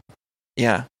cool.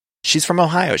 Yeah. She's from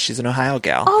Ohio. She's an Ohio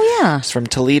gal. Oh, yeah. She's from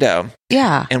Toledo.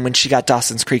 Yeah. And when she got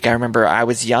Dawson's Creek, I remember I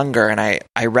was younger and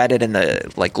I read it in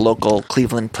the like local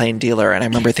Cleveland Plain Dealer. And I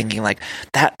remember thinking like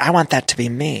that, I want that to be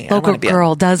me. Local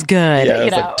girl does good. Yeah, it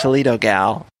was like Toledo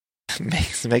gal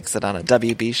makes it on a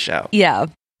WB show. Yeah.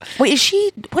 Wait,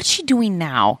 what's she doing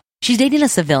now? She's dating a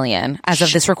civilian as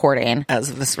of this recording. As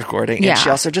of this recording. Yeah. And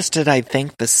she also just did, I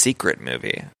think, The Secret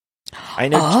movie. I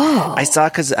know. I saw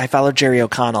because I followed Jerry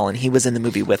O'Connell and he was in the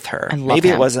movie with her. I love maybe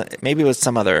him. it wasn't. Maybe it was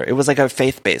some other. It was like a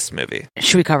faith-based movie.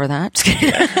 Should we cover that? Just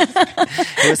kidding.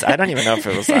 It was. I don't even know if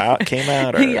it was out, came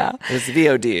out, or Yeah. it was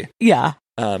VOD. Yeah.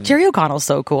 Jerry O'Connell's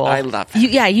so cool. I love him.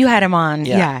 You had him on.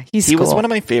 Yeah, he was one of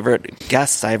my favorite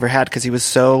guests I ever had because he was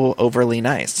so overly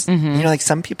nice. You know, like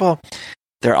some people,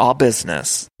 they're all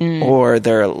business, or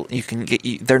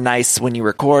they're nice when you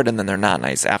record, and then they're not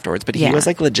nice afterwards. But he was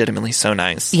like legitimately so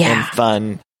nice and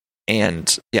fun,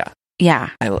 and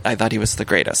I thought he was the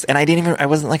greatest. And I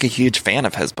wasn't like a huge fan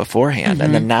of his beforehand,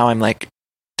 and then now I'm like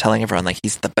telling everyone like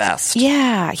he's the best.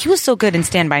 Yeah, he was so good in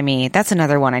Stand By Me. That's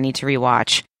another one I need to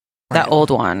rewatch. That old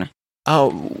one.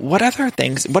 Oh, what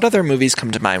other movies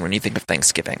come to mind when you think of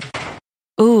Thanksgiving?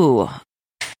 Ooh.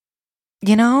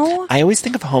 You know? I always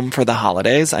think of Home for the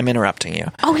Holidays. I'm interrupting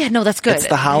you. Oh, yeah, no, that's good. It's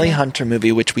the Holly Hunter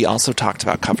movie, which we also talked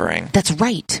about covering. That's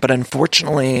right. But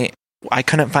unfortunately, I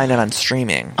couldn't find it on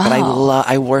streaming. But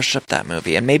I worship that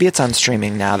movie. And maybe it's on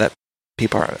streaming now that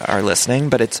people are listening,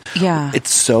 but it's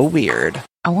so weird.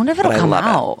 I wonder if it'll come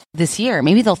out this year.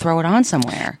 Maybe they'll throw it on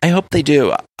somewhere. I hope they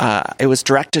do. It was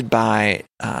directed by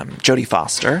Jodie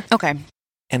Foster. Okay.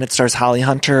 and it stars Holly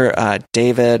Hunter,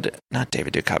 Dylan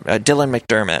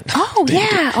McDermott. Oh,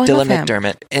 yeah. Oh, I Dylan love him.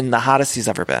 McDermott in the hottest he's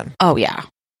ever been. Oh, yeah.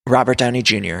 Robert Downey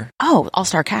Jr. Oh,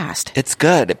 all-star cast. It's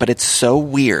good, but it's so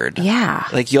weird. Yeah.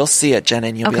 Like, you'll see it, Jenna,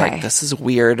 and you'll be like, this is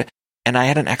weird. And I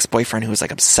had an ex-boyfriend who was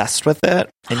like obsessed with it,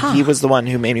 and he was the one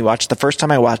who made me watch. The first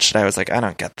time I watched it, I was like, I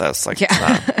don't get this. Like,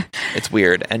 it's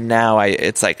weird. And now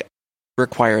it's like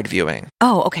required viewing.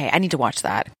 Oh, okay. I need to watch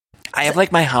that. I have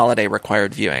like my holiday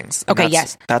required viewings. Okay,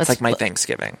 yes. That's like my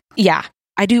Thanksgiving. Yeah.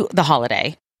 I do the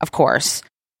holiday, of course.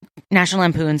 National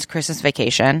Lampoon's Christmas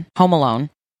Vacation, Home Alone.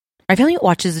 My family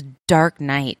watches Dark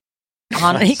Knight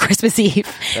on Christmas Eve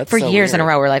for years in a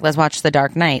row. We're like, let's watch The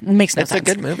Dark Knight. It makes no sense.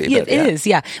 It's a good movie. Yeah, it is,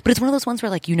 yeah. But it's one of those ones where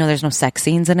like, there's no sex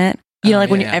scenes in it.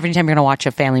 Every time you're going to watch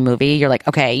a family movie, you're like,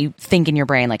 okay, you think in your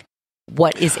brain, like,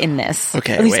 what is in this?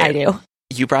 Okay, at least I do.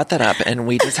 You brought that up, and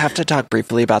we just have to talk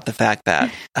briefly about the fact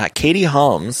that Katie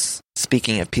Holmes,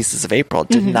 speaking of Pieces of April,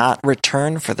 did not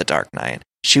return for The Dark Knight.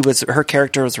 Her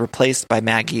character was replaced by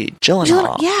Maggie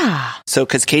Gyllenhaal. Yeah. So,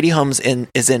 because Katie Holmes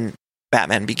is in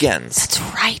Batman Begins. That's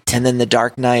right. And then The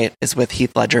Dark Knight is with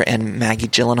Heath Ledger, and Maggie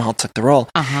Gyllenhaal took the role.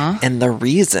 And the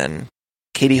reason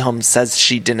Katie Holmes says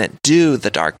she didn't do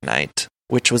The Dark Knight,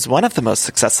 which was one of the most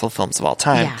successful films of all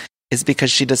time, is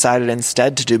because she decided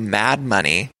instead to do Mad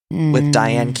Money with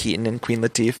Diane Keaton and Queen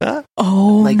Latifah.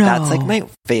 Oh, no. That's like my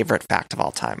favorite fact of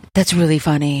all time. That's really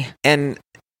funny. And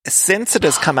since it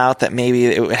has come out that maybe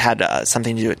it had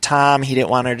something to do with Tom, he didn't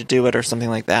want her to do it or something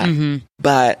like that.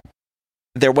 But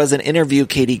there was an interview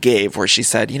Katie gave where she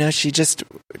said,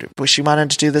 she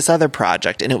wanted to do this other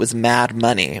project, and it was Mad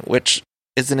Money, which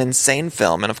is an insane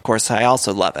film. And of course, I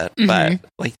also love it. But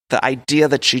like the idea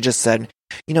that she just said,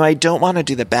 I don't want to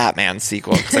do the Batman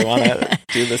sequel because I want to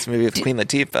do this movie with Queen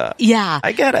Latifah. Yeah.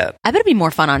 I get it. I bet it'd be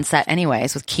more fun on set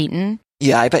anyways with Keaton.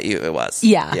 Yeah, I bet you it was.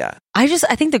 Yeah. Yeah. I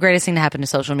think the greatest thing to happen to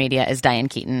social media is Diane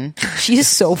Keaton. She's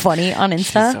so funny on Insta.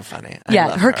 She's so funny.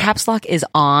 Her caps lock is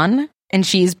on, and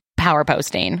she's power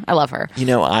posting. I love her.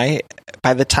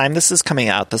 By the time this is coming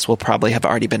out, this will probably have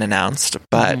already been announced,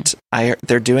 but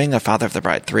they're doing a Father of the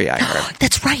Bride 3, I heard.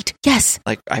 That's right. Yes.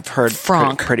 Like, I've heard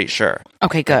pretty sure.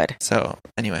 Okay, good. So,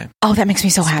 anyway. Oh, that makes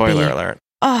me so happy. Spoiler alert.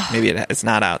 Oh. Maybe it's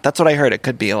not out. That's what I heard. It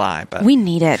could be a lie, but we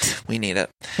need it. We need it.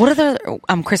 What are the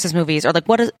Christmas movies, or like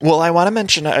what is? Well, I want to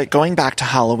mention going back to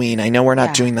Halloween. I know we're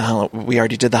not doing we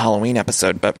already did the Halloween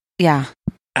episode, but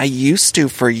I used to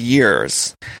for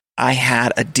years. I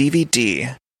had a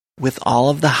DVD with all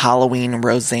of the Halloween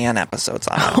Roseanne episodes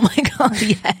on it. Oh my God,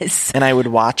 yes. And I would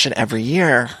watch it every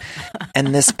year.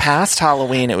 And this past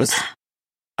Halloween,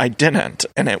 I didn't.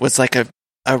 And it was like a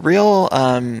real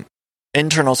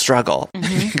internal struggle.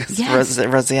 Because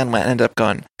Roseanne ended up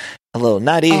going a little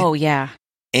nutty. Oh, yeah.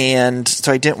 And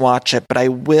so I didn't watch it, but I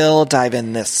will dive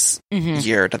in this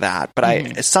year to that. But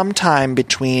I sometime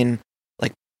between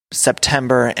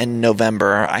September and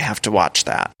November, I have to watch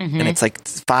that. And it's like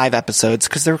 5 episodes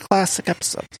because they're classic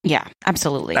episodes. Yeah,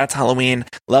 absolutely. That's Halloween.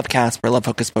 Love Casper, love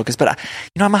Hocus Pocus. But,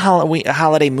 I'm a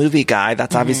holiday movie guy.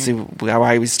 That's obviously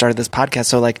why we started this podcast.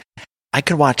 So, like, I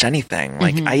could watch anything.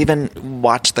 Like, I even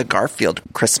watched the Garfield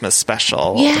Christmas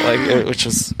special, which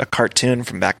was a cartoon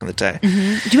from back in the day. Do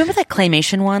you remember that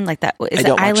claymation one? Like that? I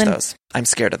don't watch those. I'm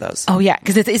scared of those. Oh, yeah,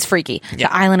 because it's freaky. Yeah.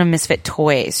 The Island of Misfit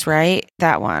Toys, right?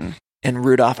 That one. And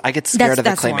Rudolph, I get scared of the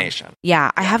claymation. One.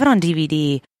 Yeah, I have it on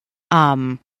DVD.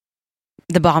 The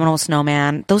Abominable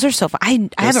Snowman. Those are so fun. I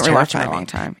haven't rewatched them in a long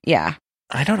time. Yeah.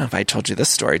 I don't know if I told you this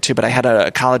story too, but I had a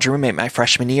college roommate my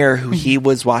freshman year who he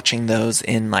was watching those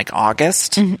in like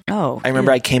August. Oh. I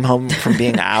remember I came home from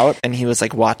being out and he was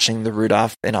like watching the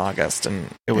Rudolph in August, and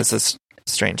it was a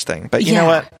strange thing. But you know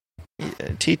what?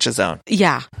 Teach his own.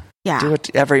 Yeah. Yeah. Do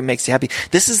whatever makes you happy.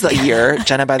 This is the year,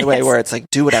 Jenna, by the way, where it's like,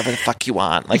 do whatever the fuck you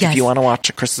want. Like, if you want to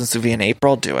watch a Christmas movie in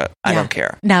April, do it. I don't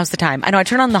care. Now's the time. I know I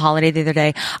turned on The Holiday the other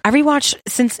day. I rewatched,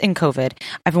 since in COVID,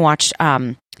 I've watched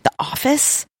The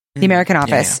Office, The American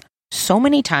Office, so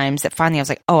many times that finally I was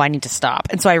like, oh, I need to stop.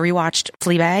 And so I rewatched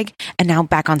Fleabag, and now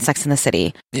back on Sex and the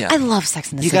City. Yeah. I love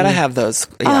Sex and the City. You gotta have those.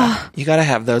 Yeah. You gotta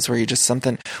have those where you just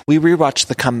we rewatched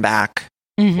The Comeback.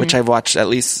 Which I've watched at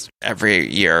least every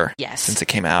year since it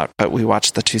came out. But we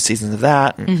watched the 2 seasons of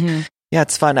that. And yeah,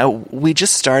 it's fun. We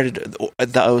just started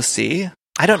the OC.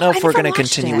 I don't know if we're going to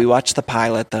continue. We watched the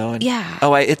pilot, though. And,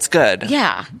 it's good.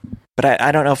 Yeah. But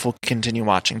I don't know if we'll continue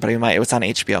watching. But we might. It was on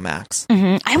HBO Max.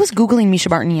 I was Googling Misha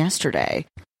Barton yesterday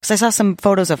because I saw some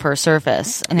photos of her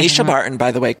surface. And Misha Barton,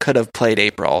 by the way, could have played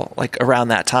April, like around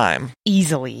that time.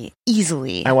 Easily.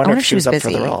 I wonder if she was up for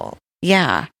the role.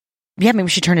 Yeah. Yeah, maybe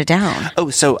she turned it down. Oh,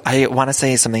 so I want to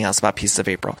say something else about Pieces of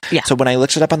April. Yeah. So when I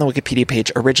looked it up on the Wikipedia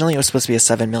page, originally it was supposed to be a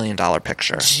 $7 million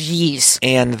picture. Jeez.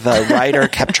 And the writer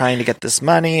kept trying to get this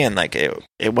money and like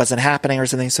it wasn't happening or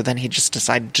something. So then he just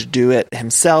decided to do it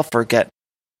himself or get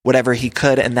whatever he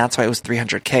could. And that's why it was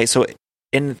 $300K. So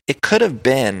it could have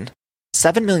been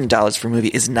 $7 million for a movie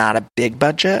is not a big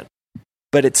budget,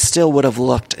 but it still would have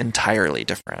looked entirely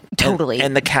different. Totally.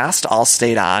 And the cast all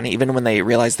stayed on, even when they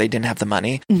realized they didn't have the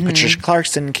money. Mm-hmm. Patricia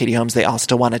Clarkson, Katie Holmes, they all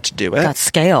still wanted to do it. That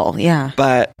scale, yeah.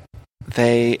 But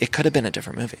it could have been a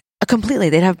different movie. Completely.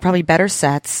 They'd have probably better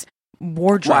sets,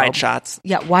 wardrobe. Wide shots.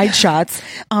 Yeah, wide shots.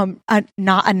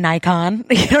 Not a Nikon.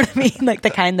 You know what I mean? Like the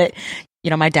kind that,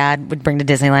 my dad would bring to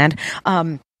Disneyland.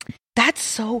 That's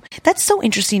so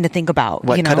interesting to think about.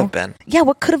 What could have been. Yeah,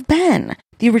 what could have been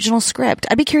the original script.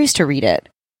 I'd be curious to read it.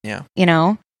 Yeah.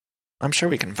 I'm sure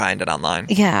we can find it online.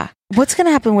 Yeah. What's going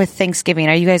to happen with Thanksgiving?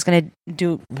 Are you guys going to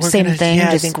do the same thing? Yeah,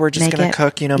 I think we're just going to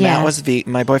cook. Matt was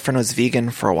my boyfriend was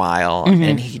vegan for a while,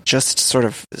 and he just sort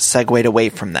of segued away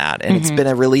from that. And it's been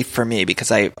a relief for me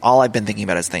because all I've been thinking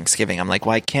about is Thanksgiving. I'm like,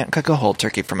 well, I can't cook a whole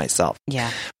turkey for myself. Yeah.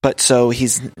 But so he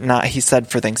said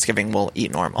for Thanksgiving, we'll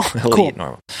eat normal. He'll eat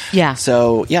normal. Yeah.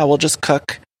 So yeah, we'll just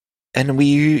cook. And we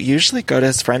usually go to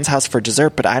his friend's house for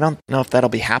dessert, but I don't know if that'll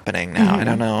be happening now. I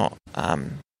don't know.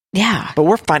 Yeah. But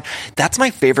we're fine. That's my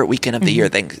favorite weekend of the year.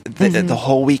 The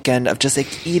whole weekend of just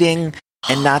like eating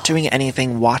and not doing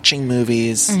anything, watching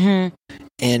movies and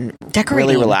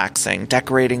really relaxing,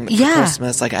 decorating for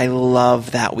Christmas. Like I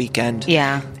love that weekend.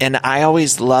 Yeah. And I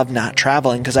always love not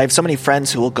traveling because I have so many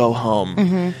friends who will go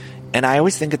home. And I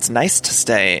always think it's nice to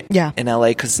stay in LA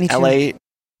because LA,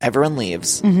 everyone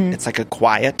leaves. It's like a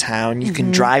quiet town. You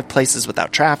can drive places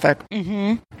without traffic.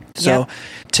 So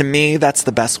to me, that's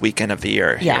the best weekend of the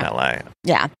year here in LA.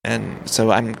 Yeah. And so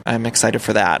I'm excited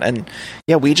for that. And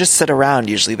yeah, we just sit around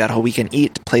usually that whole weekend,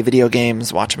 eat, play video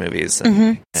games, watch movies.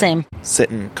 And Same.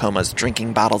 Sit in comas,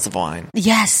 drinking bottles of wine.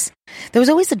 Yes. There was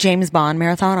always the James Bond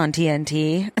marathon on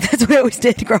TNT. That's what I always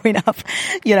did growing up,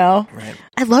 Right.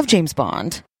 I love James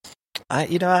Bond.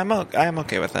 I'm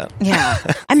okay with it. Yeah.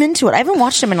 I'm into it. I haven't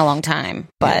watched him in a long time,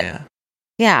 but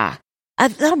yeah.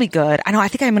 That'll be good. I know. I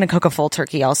think I'm going to cook a full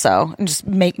turkey also and just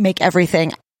make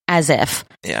everything as if.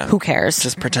 Yeah. Who cares?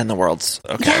 Just pretend the world's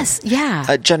okay. Yes.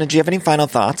 Yeah. Jenna, do you have any final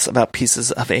thoughts about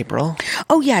Pieces of April?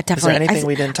 Oh yeah, definitely. Is there anything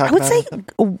we didn't talk about? I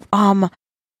would say,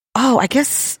 I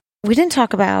guess we didn't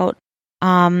talk about,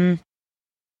 the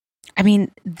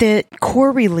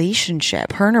core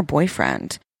relationship, her and her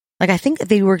boyfriend. Like, I think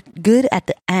they were good at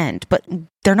the end, but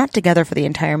they're not together for the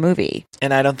entire movie.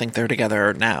 And I don't think they're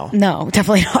together now. No,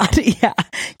 definitely not.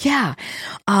 Yeah.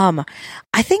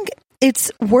 I think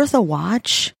it's worth a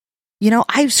watch.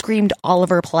 I screamed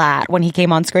Oliver Platt when he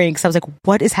came on screen because I was like,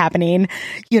 what is happening?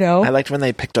 I liked when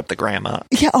they picked up the grandma.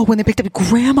 Yeah. Oh, when they picked up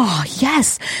grandma.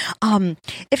 Yes.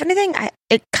 If anything,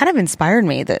 it kind of inspired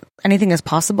me that anything is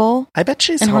possible. I bet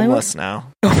she's homeless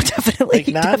now. Oh,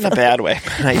 definitely. Not in a bad way,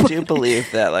 but I do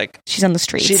believe that she's on the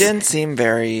streets. She didn't seem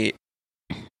very,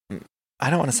 I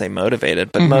don't want to say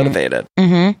motivated, but motivated.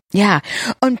 Yeah.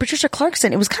 On Patricia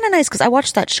Clarkson, it was kind of nice because I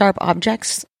watched that Sharp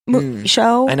Objects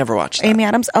show. I never watched that. Amy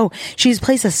Adams. Oh, she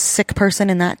plays a sick person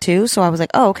in that too. So I was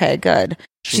like, oh, okay, good.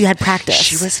 She had practice.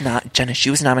 She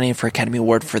was nominated for Academy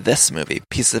Award for this movie,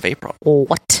 Pieces of April.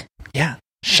 What? Yeah.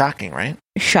 Shocking, right?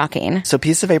 Shocking. So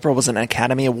Piece of April was an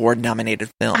Academy Award nominated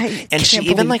film. And she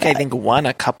even I think won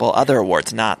a couple other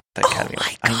awards, not the Academy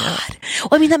Award. Oh my God.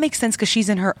 Well, that makes sense because she's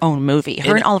in her own movie.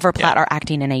 Her and Oliver Platt are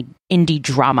acting in a indie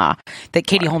drama that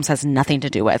Katie Holmes has nothing to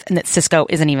do with and that Cisco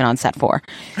isn't even on set for.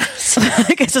 So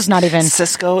I guess it's not even.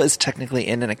 Cisco is technically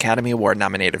in an Academy Award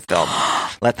nominated film.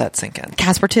 Let that sink in.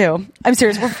 Casper 2. I'm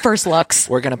serious. We're first looks.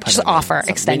 We're going to put just him offer in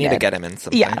extended. We need to get him in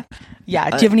something. Yeah.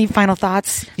 Do you have any final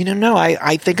thoughts? No,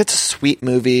 I think it's a sweet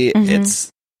movie. It's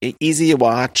easy to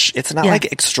watch. It's not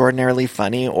extraordinarily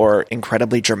funny or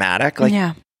incredibly dramatic.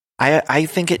 I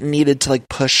think it needed to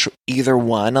push either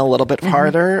one a little bit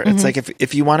harder. It's like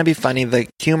if you want to be funny, the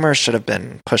humor should have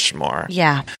been pushed more.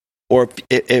 Yeah. Or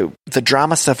the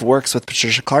drama stuff works with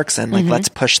Patricia Clarkson. Let's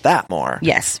push that more.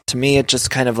 Yes. To me, it just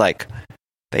kind of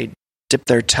they dip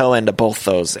their toe into both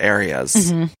those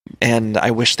areas. And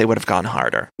I wish they would have gone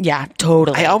harder. Yeah,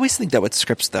 totally. I always think that with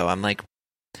scripts, though, I'm like,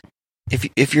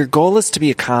 if your goal is to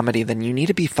be a comedy, then you need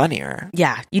to be funnier.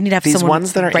 Yeah, you need to have these someone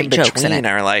ones that are in between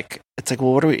are it's like,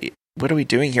 well, what are we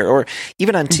doing here? Or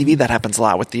even on TV, that happens a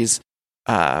lot with these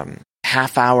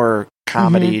half-hour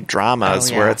comedy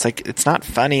dramas where it's like it's not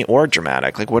funny or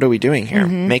dramatic. Like, what are we doing here?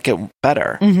 Make it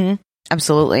better.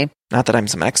 Absolutely. Not that I'm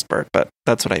some expert, but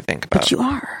that's what I think about. But you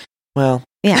are. Well,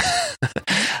 Yeah.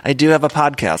 I do have a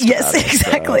podcast. Yes, about it,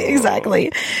 exactly, so-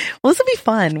 exactly. Well, this would be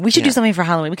fun. We should do something for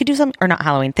Halloween. We could do something, or not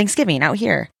Halloween, Thanksgiving out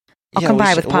here. I'll come we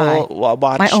by should- with pie. We'll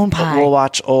watch, My own pie. We'll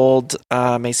watch old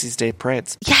Macy's Day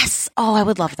Parades. Yes. Oh, I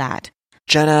would love that.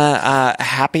 Jenna,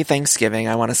 happy Thanksgiving.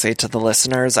 I want to say to the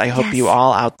listeners, I hope Yes. you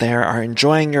all out there are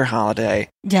enjoying your holiday.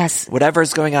 Yes.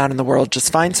 Whatever's going on in the world,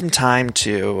 just find some time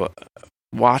to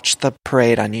watch the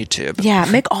parade on YouTube. Yeah,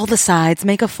 make all the sides,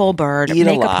 make a full bird, Eat a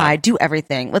make a lot. pie, do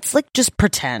everything. Let's just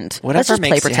pretend. Let's Whatever just makes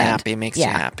play you pretend. happy makes you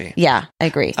happy. Yeah, I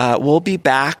agree. We'll be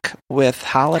back with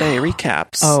holiday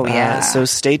recaps. Oh, yeah. So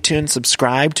stay tuned.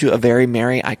 Subscribe to A Very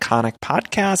Merry Iconic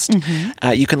podcast.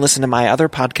 Mm-hmm. You can listen to my other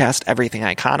podcast, Everything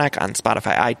Iconic, on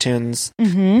Spotify, iTunes,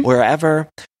 Mm-hmm. wherever.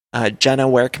 Jenna,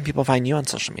 where can people find you on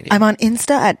social media? I'm on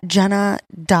Insta at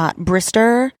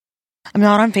jenna.brister. I'm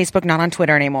not on Facebook, not on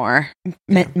Twitter anymore.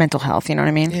 Mental health, you know what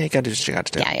I mean? Yeah, you got to do what you got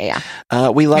to do. Yeah.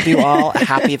 We love you all.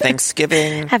 Happy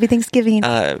Thanksgiving. Happy Thanksgiving.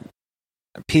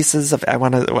 Pieces of I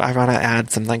want to add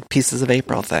some like Pieces of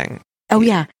April thing. Oh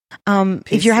yeah.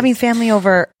 If you're having family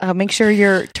over, make sure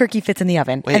your turkey fits in the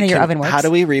oven and your oven works. How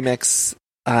do we remix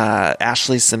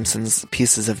Ashley Simpson's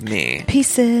Pieces of Me?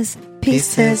 Pieces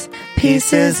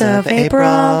of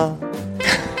April.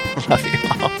 Love you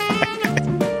all.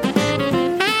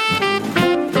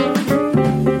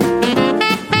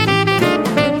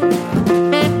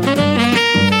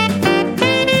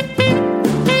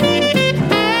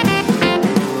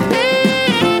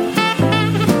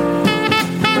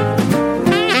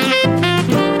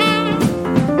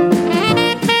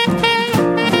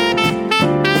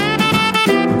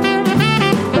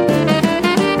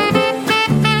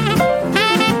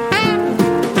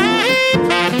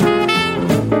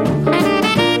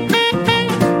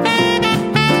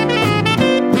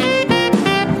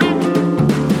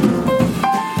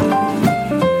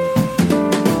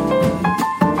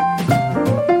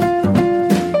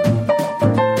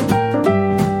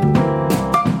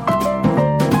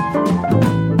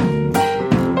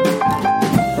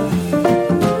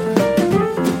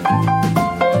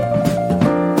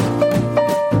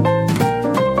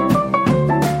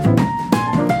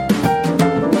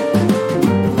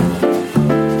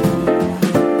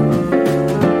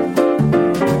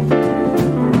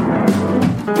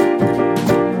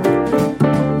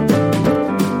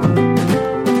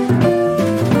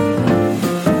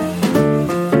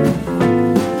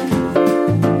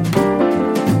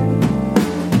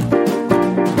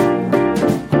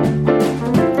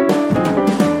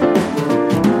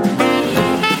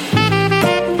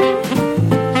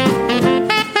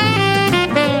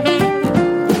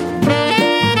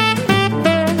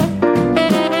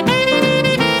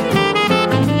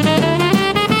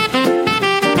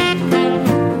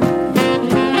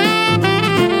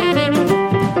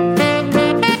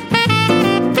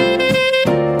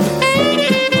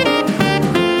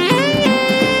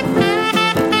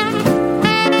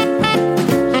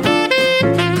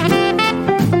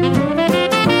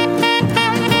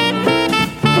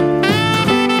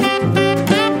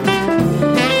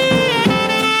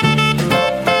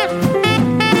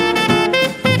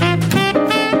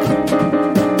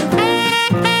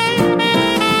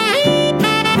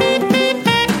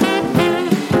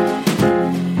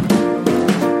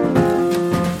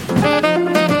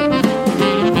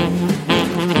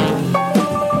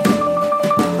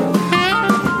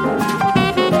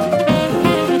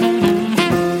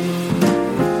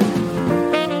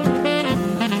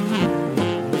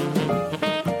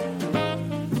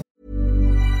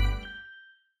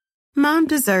 Mom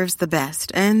deserves the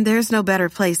best, and there's no better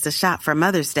place to shop for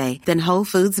Mother's Day than Whole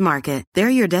Foods Market. They're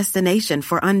your destination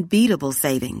for unbeatable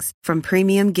savings, from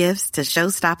premium gifts to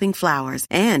show-stopping flowers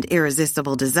and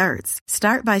irresistible desserts.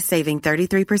 Start by saving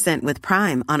 33% with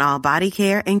Prime on all body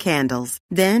care and candles.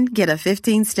 Then get a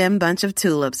 15-stem bunch of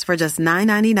tulips for just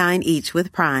 $9.99 each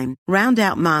with Prime. Round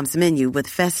out Mom's menu with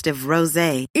festive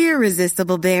rosé,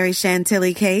 irresistible berry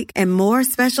chantilly cake, and more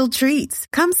special treats.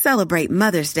 Come celebrate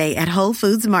Mother's Day at Whole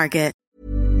Foods Market.